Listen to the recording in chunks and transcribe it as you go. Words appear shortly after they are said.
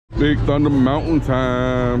Big Thunder Mountain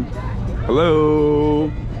time.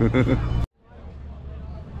 Hello.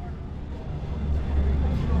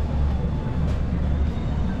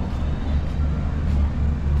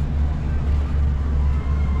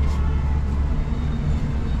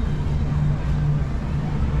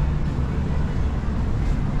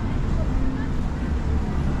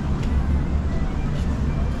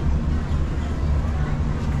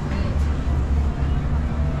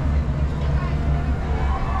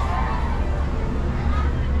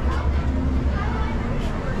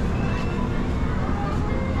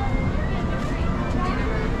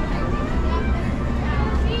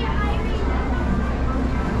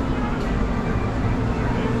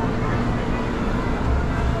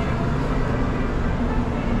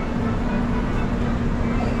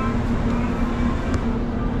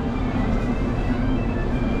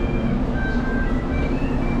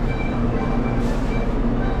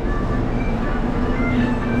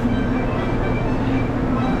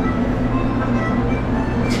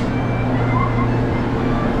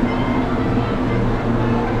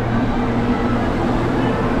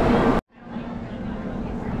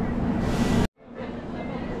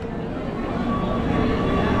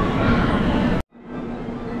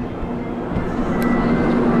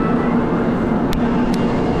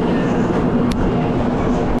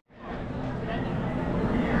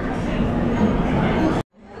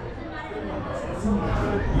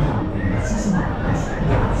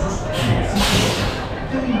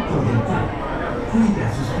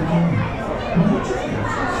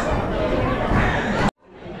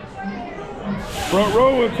 Front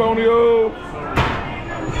row, Antonio.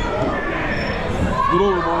 Get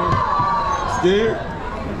over, boy. Scared?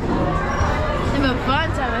 In the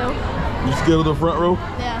front row. You scared of the front row?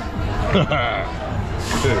 Yeah.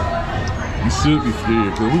 You should be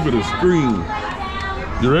scared, because we better scream.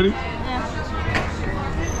 You ready?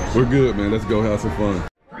 Yeah. We're good, man. Let's go have some fun.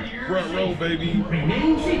 Front row, baby.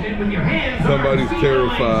 Somebody's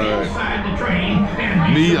terrified.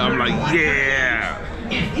 Me, I'm like, yeah.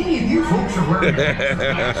 If any of you folks are worried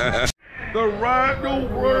The ride, no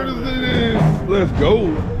word is it is. Let's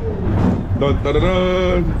go. Dun, dun, dun,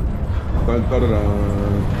 dun. Dun, dun, dun,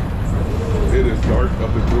 dun. It is dark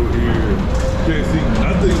up and through here. Can't see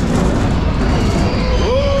nothing.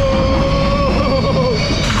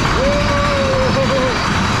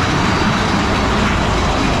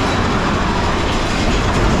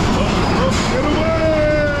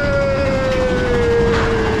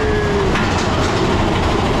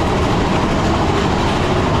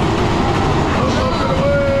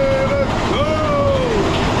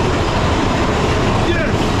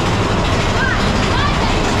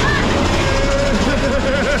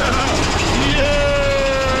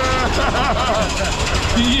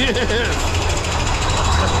 Yes!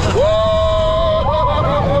 Woo! Oh!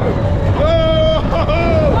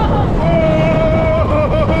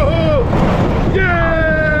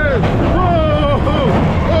 Yes! Whoa!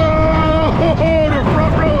 Oh! The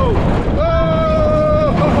front row!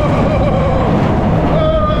 Whoa!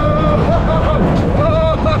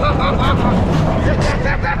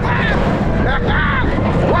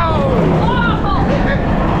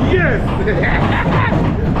 Yes!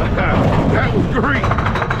 That was great!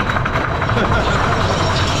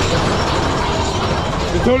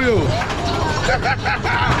 Antonio!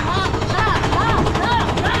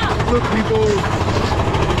 Look, people!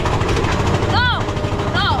 No!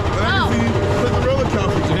 Look the roller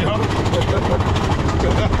coaster, JR. No!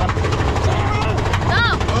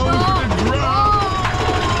 Oh, it's gonna drop!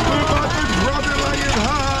 We're about to drop it like it's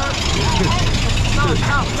hot!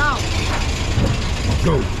 No!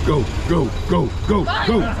 Go!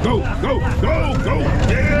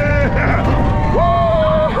 Yeah!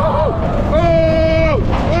 Whoa! Oh!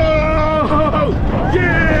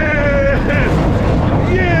 Yes!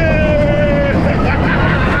 Yes!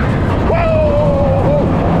 Whoa!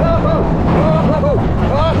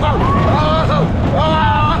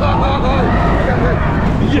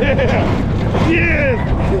 Yeah! Yes!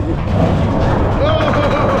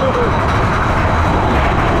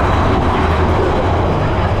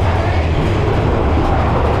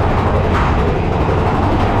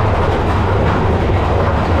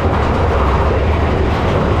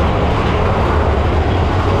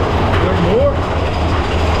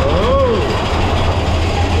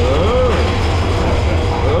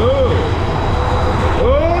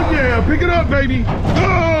 Pick it up, baby.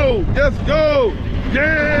 Go! Let's go!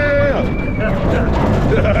 Yeah!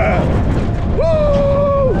 Woo!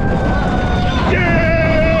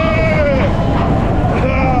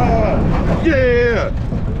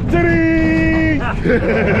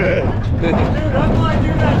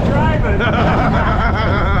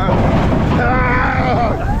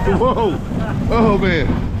 Whoa. Oh, man.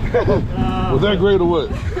 Was that great or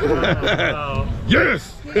what?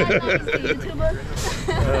 Yes. You guys know he's a YouTuber?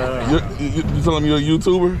 You telling me you're a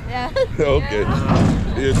YouTuber? Yeah. Okay.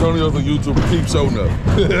 Yeah, Antonio's a YouTuber. Keep showing up.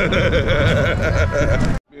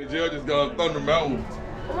 Me and Jill just got on Thunder Mountain.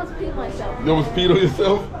 I almost peed myself. You almost peed on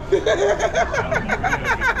yourself?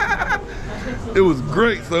 It was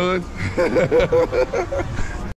great, son.